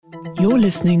You're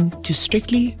listening to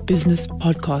Strictly Business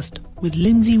Podcast with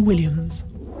Lindsay Williams.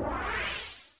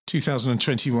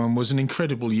 2021 was an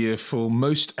incredible year for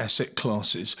most asset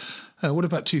classes. What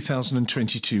about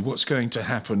 2022? What's going to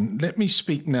happen? Let me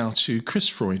speak now to Chris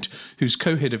Freund, who's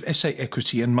co-head of SA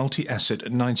Equity and Multi-Asset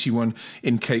at 91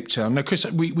 in Cape Town. Now,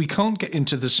 Chris, we can't get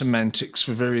into the semantics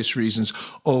for various reasons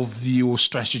of your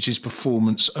strategy's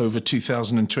performance over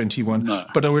 2021. No.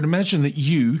 But I would imagine that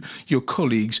you, your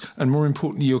colleagues, and more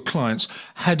importantly, your clients,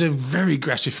 had a very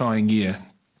gratifying year.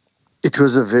 It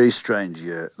was a very strange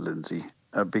year, Lindsay,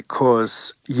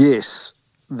 because, yes,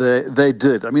 they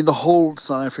did. I mean, the whole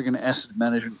South African asset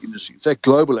management industry, in fact,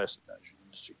 global asset management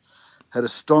industry, had a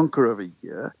stonker of a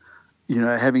year,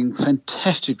 having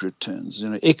fantastic returns.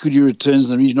 Equity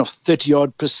returns in the region of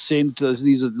 30-odd%.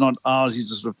 These are not ours.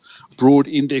 These are sort of broad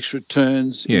index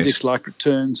returns, yes, index-like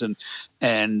returns,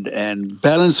 and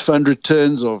balanced fund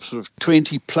returns of sort of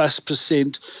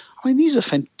 20+%. I mean, these are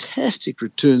fantastic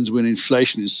returns when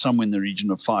inflation is somewhere in the region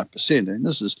of 5%. I mean,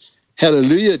 this is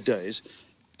hallelujah days.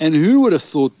 And who would have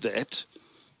thought that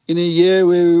in a year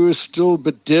where we were still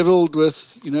bedeviled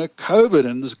with, COVID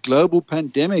and this global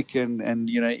pandemic and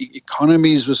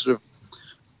economies were sort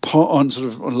of on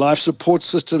life support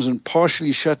systems and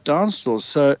partially shut down still.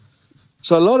 So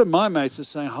a lot of my mates are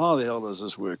saying, how the hell does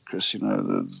this work, Chris?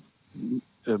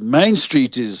 The Main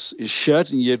Street is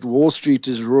shut and yet Wall Street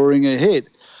is roaring ahead.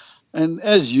 And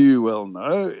as you well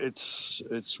know, it's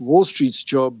Wall Street's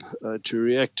job to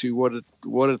react to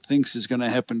what it thinks is going to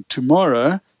happen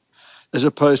tomorrow, as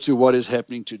opposed to what is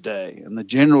happening today. And the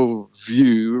general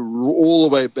view, all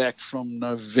the way back from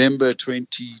November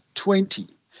 2020,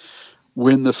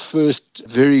 when the first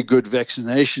very good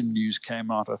vaccination news came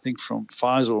out, I think from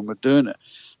Pfizer or Moderna,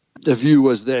 the view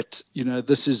was that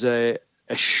this is a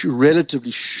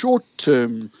relatively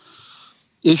short-term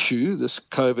issue, this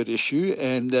COVID issue,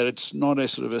 and that it's not a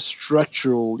sort of a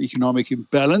structural economic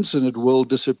imbalance and it will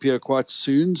disappear quite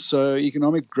soon. So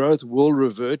economic growth will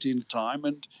revert in time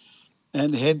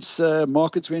and hence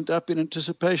markets went up in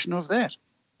anticipation of that.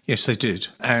 Yes, they did.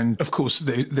 And of course,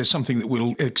 there's something that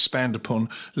we'll expand upon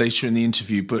later in the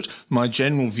interview. But my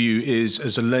general view is,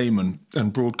 as a layman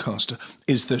and broadcaster,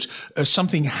 is that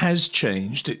something has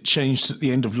changed. It changed at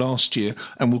the end of last year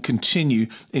and will continue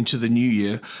into the new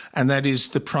year. And that is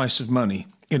the price of money.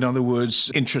 In other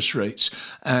words, interest rates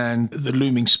and the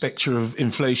looming spectre of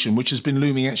inflation, which has been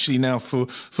looming actually now for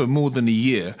more than a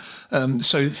year.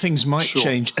 So things might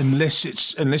change unless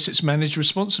it's managed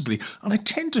responsibly. And I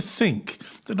tend to think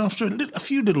that after a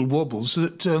few little wobbles,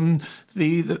 that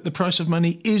the price of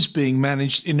money is being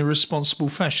managed in a responsible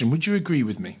fashion. Would you agree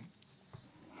with me?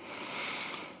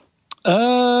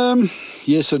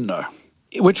 Yes and no.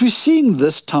 What we're seeing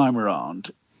this time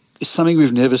around is something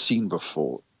we've never seen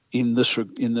before.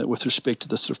 With respect to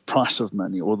the sort of price of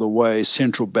money or the way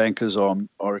central bankers are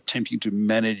attempting to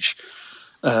manage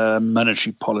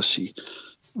monetary policy.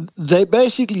 They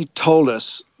basically told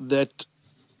us that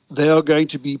they are going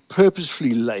to be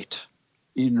purposefully late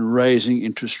in raising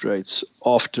interest rates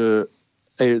after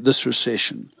this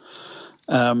recession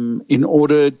in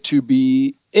order to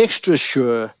be extra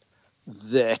sure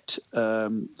that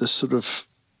the sort of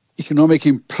economic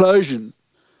implosion,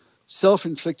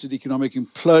 self-inflicted economic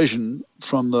implosion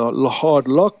from the hard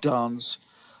lockdowns,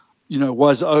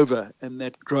 was over, and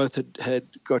that growth had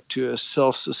got to a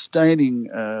self-sustaining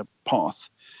path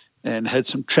and had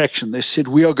some traction. They said,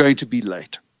 we are going to be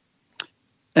late.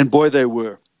 And boy, they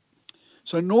were.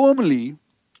 So normally,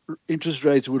 interest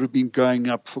rates would have been going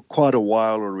up for quite a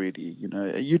while already.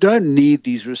 You don't need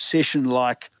these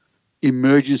recession-like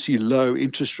emergency low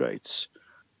interest rates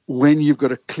when you've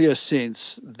got a clear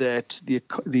sense that the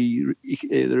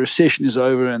recession is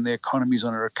over and the economy is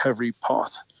on a recovery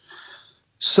path.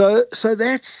 So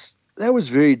that was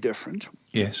very different.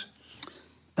 Yes.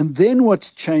 And then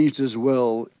what's changed as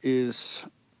well is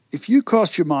if you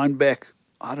cast your mind back,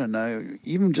 I don't know,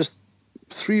 even just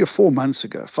 3 or 4 months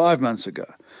ago, 5 months ago,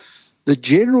 the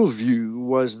general view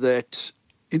was that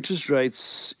interest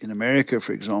rates in America,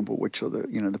 for example, which are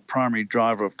the primary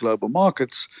driver of global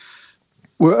markets,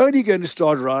 were only going to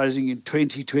start rising in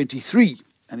 2023.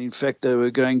 And in fact, they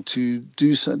were going to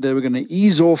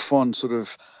ease off on sort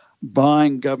of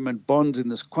buying government bonds in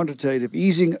this quantitative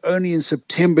easing only in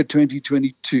September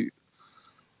 2022.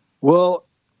 Well,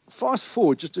 fast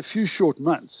forward just a few short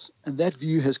months, and that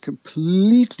view has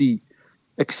completely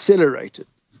accelerated.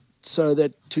 So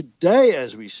that today,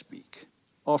 as we speak,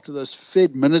 after those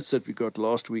Fed minutes that we got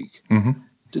last week,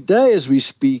 today, as we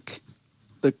speak,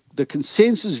 the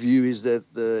consensus view is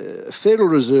that the Federal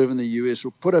Reserve in the US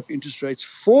will put up interest rates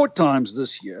 4 times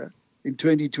this year in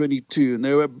 2022, and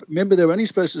they were only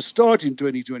supposed to start in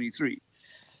 2023.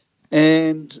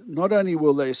 And not only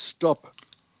will they stop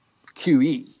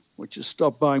QE, which is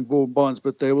stop buying bonds,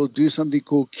 but they will do something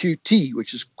called QT,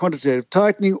 which is quantitative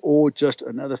tightening, or just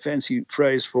another fancy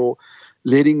phrase for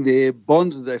letting their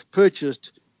bonds that they've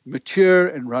purchased mature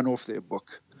and run off their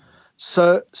book.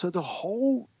 So the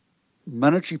whole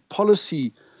monetary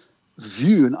policy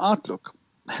view and outlook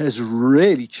has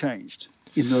really changed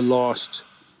in the last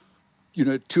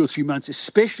 2 or 3 months,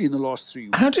 especially in the last 3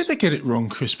 weeks. How did they get it wrong,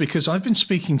 Chris? Because I've been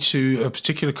speaking to a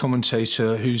particular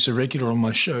commentator who's a regular on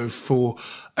my show for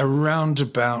around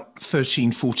about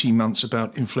 13, 14 months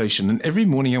about inflation. And every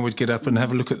morning I would get up and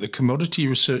have a look at the Commodity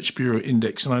Research Bureau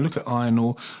Index, and I look at iron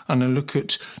ore, and I look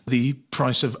at the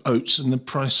price of oats and the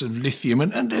price of lithium,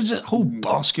 and there's a whole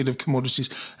basket of commodities.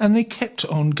 And they kept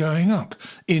on going up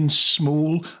in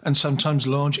small and sometimes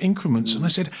large increments. And I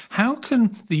said, how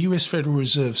can the US Federal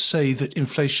Reserve say that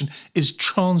inflation is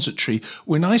transitory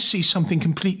when I see something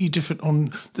completely different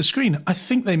on the screen? I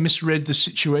think they misread the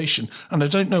situation, and I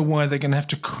don't know why they're going to have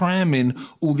to cram in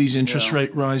all these interest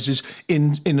rate rises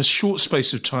in a short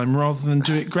space of time rather than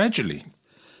do it gradually.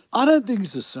 I don't think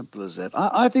it's as simple as that.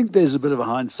 I think there's a bit of a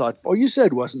hindsight. Or you said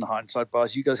it wasn't a hindsight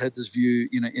bias. You guys had this view,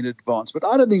 in advance, but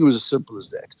I don't think it was as simple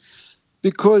as that,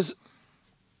 because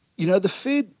the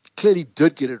Fed clearly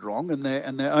did get it wrong, and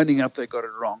they're owning up they got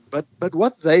it wrong. But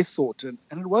what they thought, and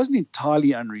it wasn't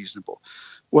entirely unreasonable,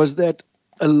 was that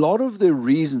a lot of the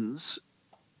reasons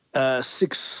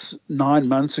 6-9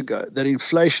 months ago that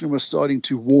inflation was starting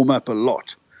to warm up a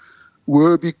lot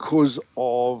were because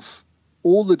of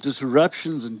all the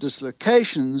disruptions and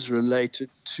dislocations related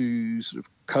to sort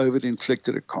of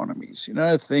COVID-inflicted economies.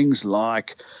 Things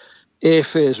like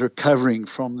airfares recovering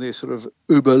from their sort of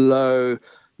uber low,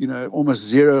 almost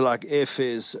zero like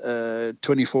airfares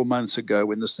 24 months ago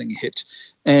when this thing hit,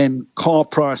 and car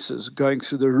prices going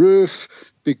through the roof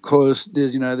because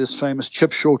there's, this famous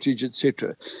chip shortage,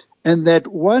 etc. And that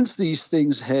once these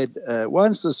things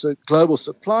once the global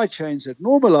supply chains had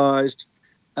normalized,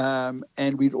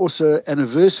 and we'd also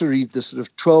anniversaried the sort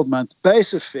of 12-month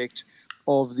base effect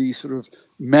of the sort of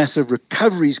massive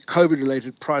recoveries,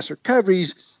 COVID-related price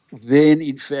recoveries, then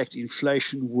in fact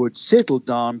inflation would settle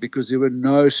down because there were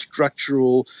no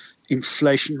structural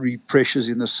inflationary pressures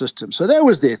in the system. So that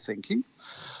was their thinking.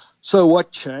 So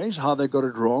what changed, how they got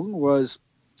it wrong, was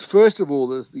first of all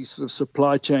these sort of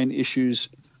supply chain issues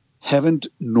haven't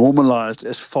normalized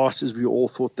as fast as we all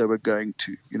thought they were going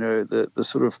to. The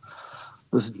sort of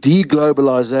this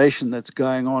deglobalization that's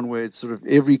going on, where it's sort of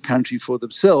every country for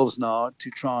themselves now to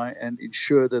try and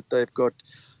ensure that they've got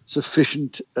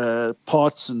sufficient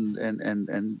parts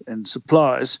and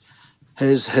supplies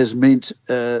has meant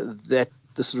that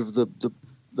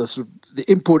the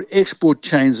import-export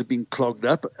chains have been clogged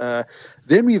up.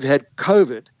 Then we've had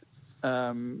COVID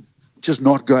just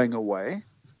not going away,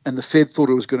 and the Fed thought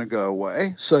it was going to go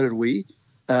away. So did we,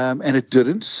 and it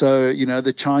didn't. So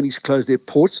the Chinese closed their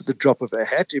ports at the drop of a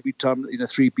hat every time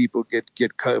 3 people get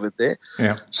COVID there.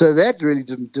 Yeah. So that really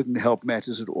didn't help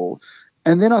matters at all.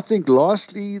 And then I think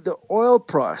lastly, the oil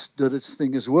price did its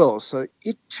thing as well. So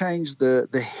it changed the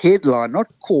headline, not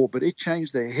core, but it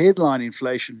changed the headline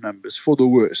inflation numbers for the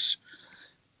worse.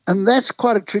 And that's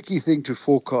quite a tricky thing to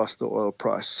forecast, the oil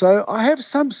price. So I have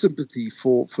some sympathy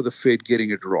for the Fed getting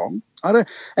it wrong.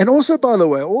 And also, by the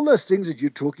way, all those things that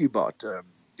you're talking about,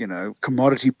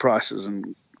 commodity prices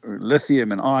and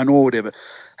lithium and iron ore, whatever,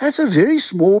 that's a very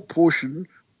small portion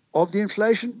of the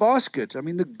inflation basket. I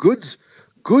mean, the goods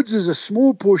is a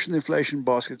small portion of the inflation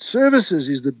basket. Services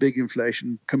is the big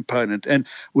inflation component. And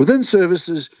within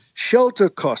services, shelter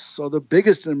costs are the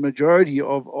biggest and majority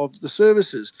of the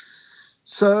services.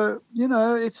 So,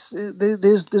 there's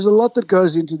a lot that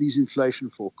goes into these inflation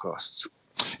forecasts.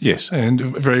 Yes, and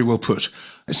very well put.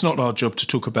 It's not our job to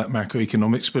talk about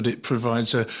macroeconomics, but it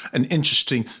provides an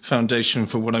interesting foundation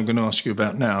for what I'm going to ask you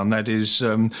about now, and that is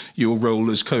your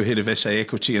role as co-head of SA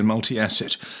Equity and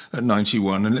Multi-Asset at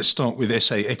 91. And let's start with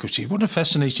SA Equity. What a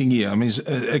fascinating year. I mean,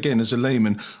 again, as a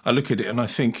layman, I look at it and I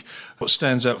think what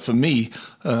stands out for me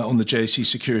on the JSE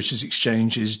Securities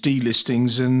Exchange is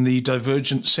delistings and the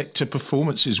divergent sector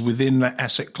performances within that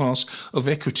asset class of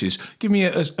equities. Give me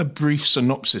a brief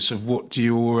synopsis of what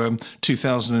your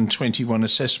 2021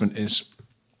 assessment is.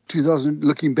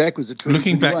 Looking backwards at 2021.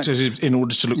 Looking back in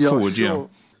order to look forward, sure. yeah.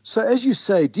 So as you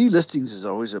say, delistings is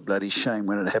always a bloody shame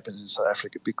when it happens in South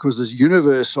Africa, because this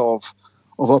universe of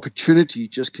opportunity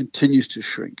just continues to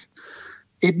shrink.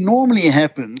 It normally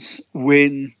happens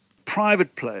when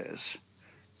private players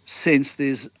sense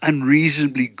there's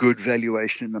unreasonably good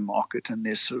valuation in the market, and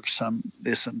there's some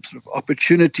sort of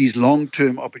opportunities,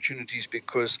 long-term opportunities,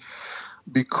 because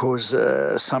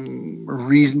some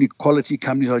reasonably quality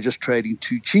companies are just trading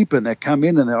too cheap, and they come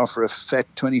in and they offer a fat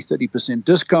 20-30%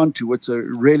 discount to what's a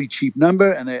really cheap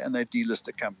number, and they delist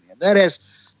the company. And that has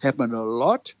happened a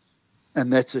lot,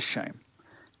 and that's a shame.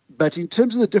 But in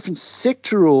terms of the different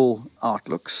sectoral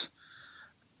outlooks,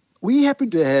 we happen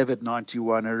to have at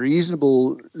 91 a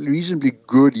reasonably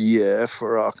good year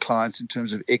for our clients in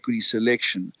terms of equity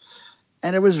selection.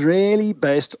 And it was really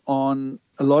based on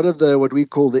a lot of what we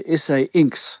call the SA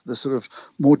Incs, the sort of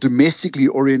more domestically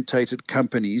orientated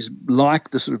companies,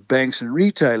 like the sort of banks and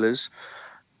retailers,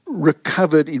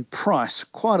 recovered in price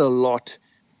quite a lot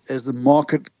as the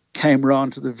market came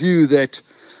around to the view that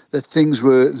things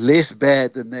were less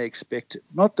bad than they expected.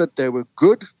 Not that they were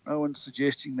good. No one's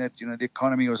suggesting that, the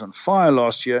economy was on fire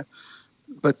last year,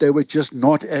 but they were just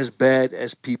not as bad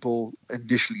as people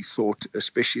initially thought,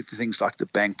 especially things like the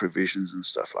bank provisions and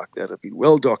stuff like that have been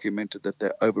well documented that they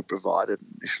over-provided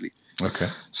initially. Okay.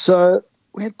 So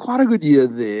we had quite a good year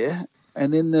there.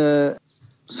 And then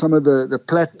some of the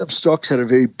platinum stocks had a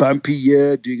very bumpy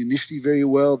year, doing initially very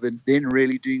well, then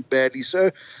really doing badly.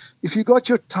 So if you got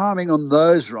your timing on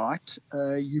those right,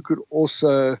 you could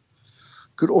also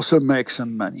make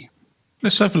some money.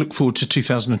 Let's have a look forward to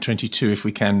 2022 if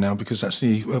we can now, because that's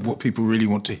what people really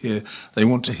want to hear. They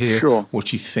want to hear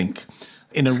what you think.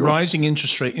 In a rising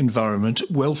interest rate environment,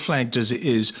 well flagged as it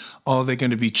is, are there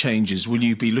going to be changes? Will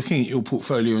you be looking at your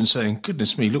portfolio and saying,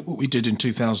 goodness me, look what we did in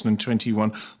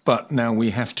 2021, but now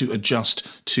we have to adjust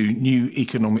to new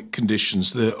economic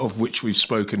conditions, of which we've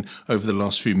spoken over the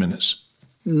last few minutes?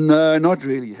 No, not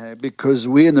really, because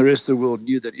we and the rest of the world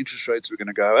knew that interest rates were going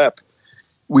to go up.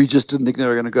 We just didn't think they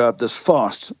were going to go up this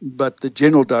fast. But the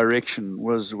general direction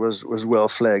was well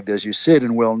flagged, as you said,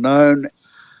 and well known.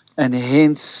 And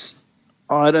hence,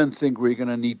 I don't think we're going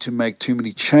to need to make too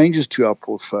many changes to our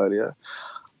portfolio.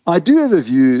 I do have a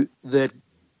view that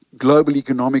global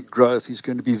economic growth is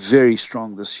going to be very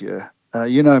strong this year.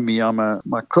 You know me,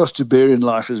 my cross to bear in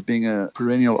life is being a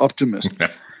perennial optimist.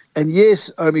 And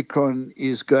yes, Omicron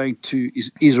is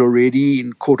already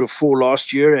in Q4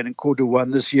 last year, and in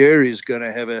Q1 this year is going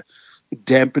to have a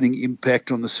dampening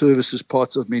impact on the services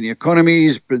parts of many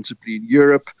economies, principally in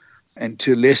Europe and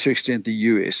to a lesser extent the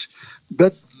US.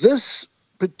 But this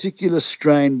particular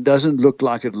strain doesn't look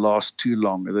like it lasts too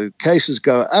long. The cases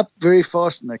go up very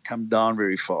fast and they come down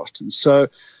very fast. And so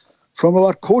from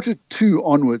about Q2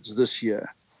 onwards this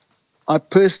year, I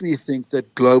personally think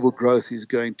that global growth is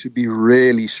going to be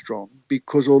really strong,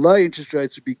 because although interest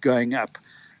rates will be going up,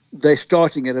 they're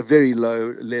starting at a very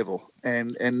low level.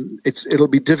 And it'll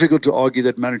be difficult to argue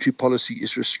that monetary policy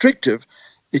is restrictive.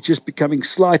 It's just becoming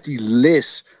slightly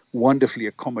less wonderfully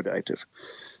accommodative.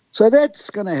 So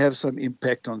that's going to have some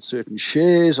impact on certain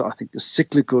shares. I think the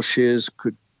cyclical shares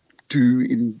could do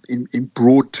in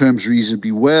broad terms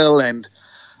reasonably well, and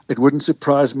it wouldn't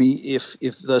surprise me if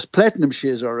those platinum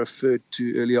shares I referred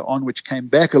to earlier on, which came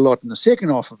back a lot in the second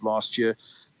half of last year,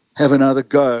 have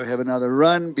another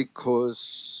run,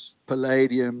 because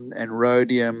palladium and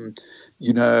rhodium,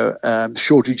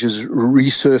 shortages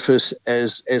resurface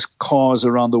as cars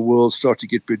around the world start to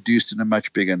get produced in a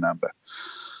much bigger number.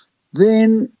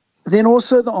 Then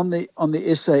also on the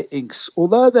SA Incs,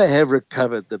 although they have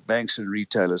recovered, the banks and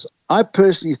retailers, I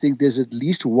personally think there's at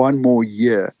least one more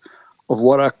year of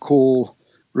what I call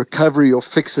recovery or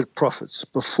fixed profits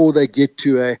before they get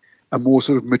to a more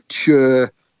sort of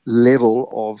mature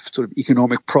level of sort of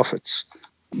economic profits.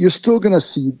 You're still going to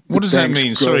see. What does that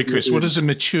mean? Sorry, Chris. What does a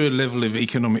mature level of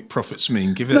economic profits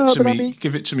mean? Give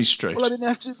it to me straight. Well, I mean,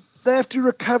 they have to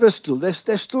recover still. They've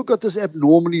still got this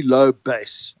abnormally low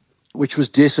base, which was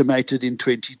decimated in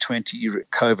 2020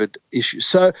 COVID issues.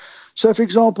 So for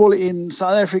example, in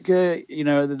South Africa,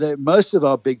 most of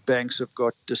our big banks have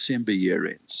got December year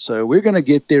ends. So we're going to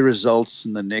get their results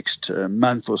in the next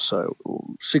month or so, or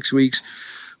 6 weeks.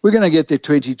 We're going to get their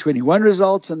 2021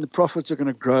 results, and the profits are going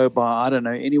to grow by, I don't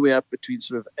know, anywhere up between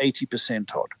sort of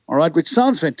 80% odd. All right, which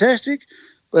sounds fantastic,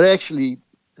 but actually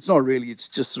it's not really. It's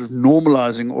just sort of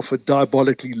normalizing off a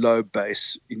diabolically low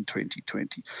base in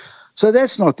 2020. So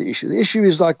that's not the issue. The issue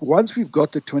is, like, once we've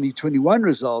got the 2021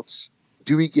 results,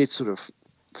 do we get sort of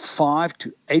 5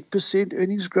 to 8%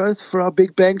 earnings growth for our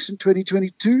big banks in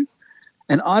 2022?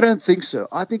 And I don't think so.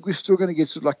 I think we're still going to get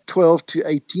sort of like 12 to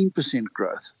 18%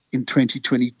 growth in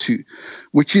 2022,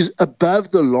 which is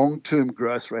above the long-term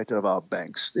growth rate of our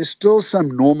banks. There's still some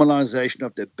normalization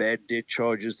of the bad debt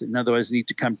charges that in other ways need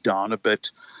to come down a bit.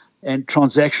 and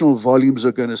transactional volumes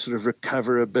are going to sort of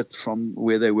recover a bit from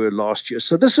where they were last year.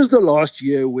 So this is the last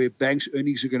year where banks'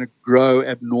 earnings are going to grow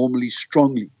abnormally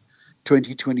strongly,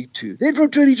 2022. Then from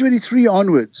 2023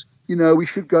 onwards, we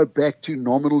should go back to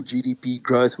nominal GDP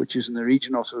growth, which is in the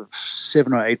region of sort of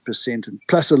 7 or 8%, and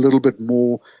plus a little bit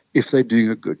more if they're doing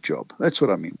a good job. That's what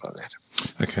I mean by that.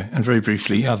 Okay, and very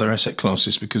briefly, other asset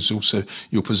classes, because also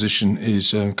your position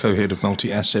is co-head of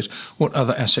multi-asset. What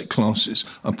other asset classes,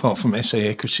 apart from SA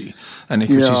equity and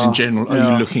equities in general,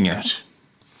 are you looking at?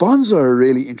 Bonds are a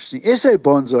really interesting. SA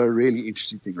bonds are a really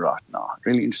interesting thing right now,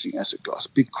 really interesting asset class,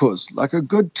 because like a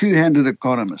good two-handed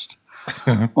economist,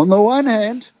 on the one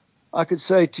hand, I could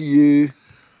say to you,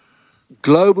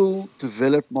 global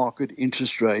developed market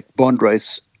interest rate, bond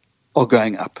rates are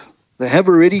going up. They have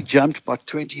already jumped by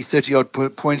 20, 30 odd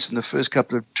points in the first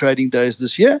couple of trading days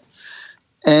this year.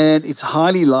 And it's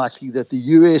highly likely that the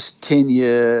US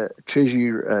 10-year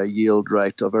Treasury yield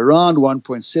rate of around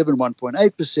 1.7,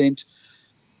 1.8%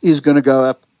 is going to go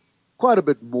up quite a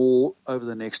bit more over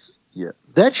the next year.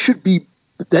 That's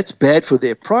bad for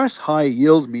their price. Higher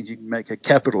yields means you can make a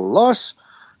capital loss.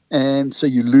 And so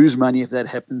you lose money if that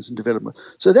happens in development.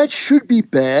 So that should be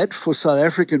bad for South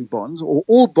African bonds or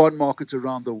all bond markets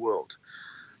around the world.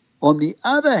 On the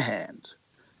other hand,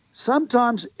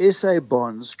 sometimes SA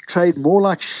bonds trade more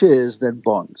like shares than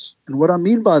bonds. And what I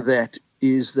mean by that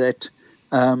is that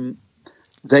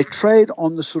they trade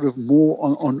on the sort of more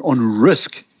on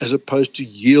risk as opposed to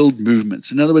yield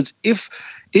movements. In other words, if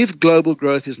global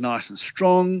growth is nice and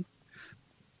strong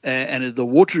and the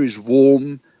water is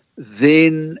warm,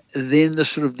 then the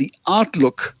sort of the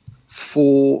outlook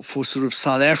for sort of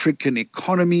South African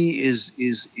economy is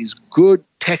good.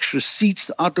 Tax receipts,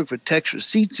 the outlook for tax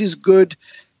receipts is good.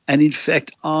 And in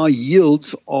fact, our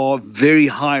yields are very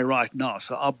high right now.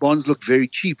 So our bonds look very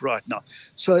cheap right now.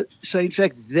 So in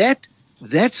fact, that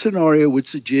scenario would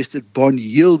suggest that bond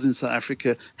yields in South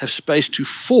Africa have space to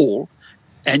fall,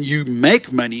 and you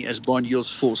make money as bond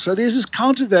yields fall. So there's this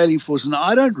countervailing force, and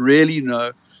I don't really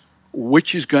know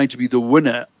which is going to be the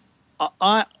winner.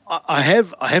 I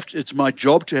have to, it's my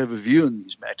job to have a view on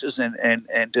these matters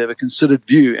and to have a considered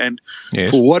view. And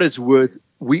yes, for what it's worth,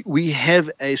 we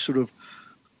have a sort of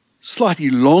slightly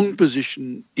long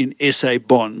position in SA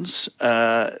bonds,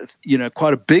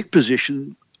 quite a big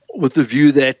position, with the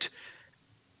view that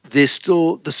there's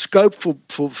still the scope for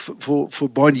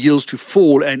bond yields to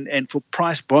fall and for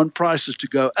bond prices to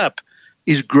go up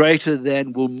is greater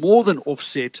than, will more than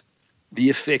offset the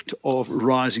effect of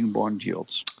rising bond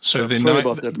yields. So the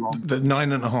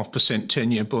 9.5%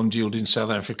 10-year bond yield in South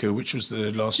Africa, which was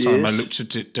the last time I looked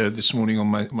at it this morning on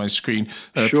my screen,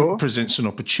 presents an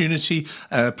opportunity,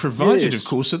 provided, of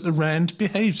course, that the rand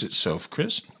behaves itself,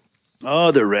 Chris.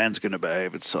 Oh, the rand's going to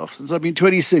behave itself. Since I've been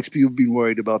 26, people have been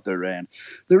worried about the rand.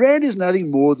 The rand is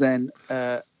nothing more than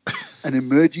an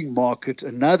emerging market,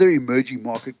 another emerging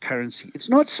market currency. It's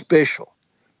not special.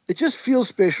 It just feels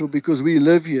special because we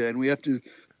live here and we have to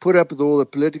put up with all the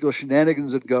political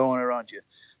shenanigans that go on around here.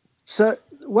 So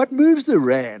what moves the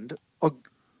rand are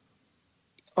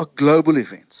global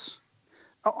events.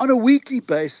 On a weekly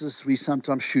basis, we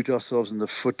sometimes shoot ourselves in the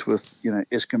foot with,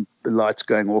 Eskom lights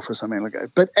going off or something like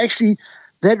that. But actually,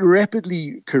 that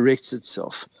rapidly corrects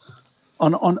itself.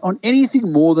 On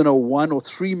anything more than a 1 or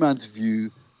 3 month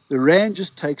view, the rand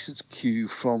just takes its cue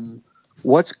from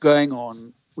what's going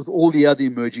on with all the other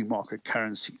emerging market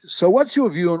currencies. So what's your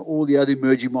view on all the other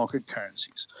emerging market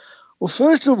currencies? Well,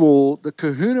 first of all, the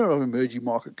kahuna of emerging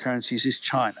market currencies is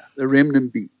China, the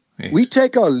renminbi. Yes. We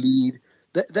take our lead.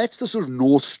 That's the sort of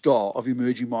North Star of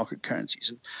emerging market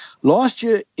currencies. And last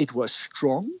year, it was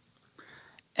strong,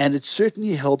 and it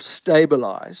certainly helped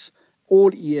stabilize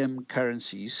all EM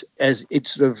currencies as it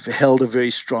sort of held a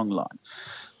very strong line.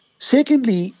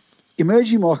 Secondly,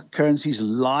 emerging market currencies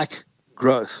like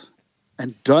growth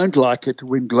and don't like it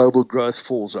when global growth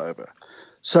falls over.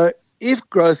 So if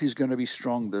growth is going to be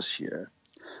strong this year,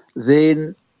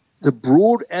 then the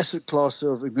broad asset class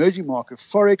of emerging market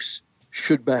forex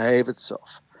should behave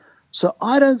itself. So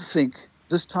I don't think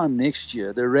this time next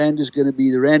year the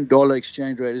rand dollar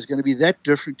exchange rate is going to be that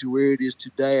different to where it is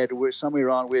today, at where somewhere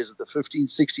around where is it, the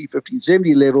 1560,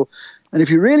 1570 level. And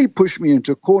if you really push me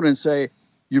into a corner and say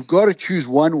you've got to choose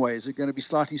one way, is it going to be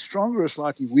slightly stronger or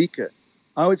slightly weaker?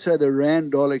 I would say the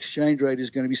rand dollar exchange rate is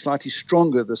going to be slightly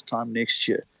stronger this time next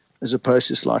year as opposed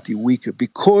to slightly weaker,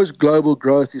 because global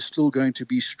growth is still going to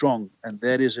be strong, and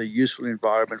that is a useful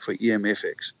environment for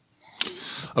EMFX.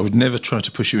 I would never try to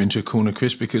push you into a corner,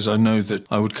 Chris, because I know that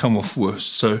I would come off worse.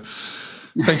 So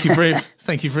thank you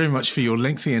very much for your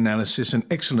lengthy analysis and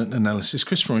excellent analysis.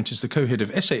 Chris Freund is the co-head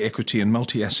of SA Equity and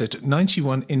Multi-Asset at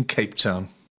 91 in Cape Town.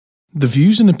 The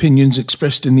views and opinions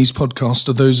expressed in these podcasts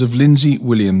are those of Lindsay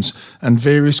Williams and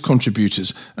various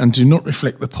contributors and do not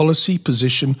reflect the policy,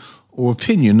 position, or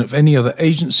opinion of any other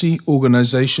agency,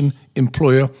 organisation,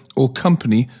 employer, or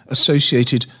company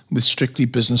associated with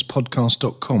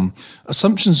strictlybusinesspodcast.com.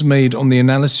 Assumptions made on the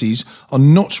analyses are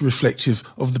not reflective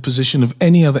of the position of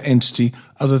any other entity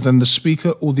other than the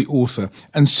speaker or the author.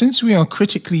 And since we are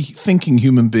critically thinking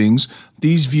human beings,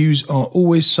 these views are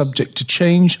always subject to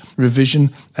change,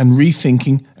 revision, and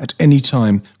rethinking at any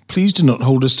time. Please do not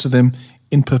hold us to them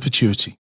in perpetuity.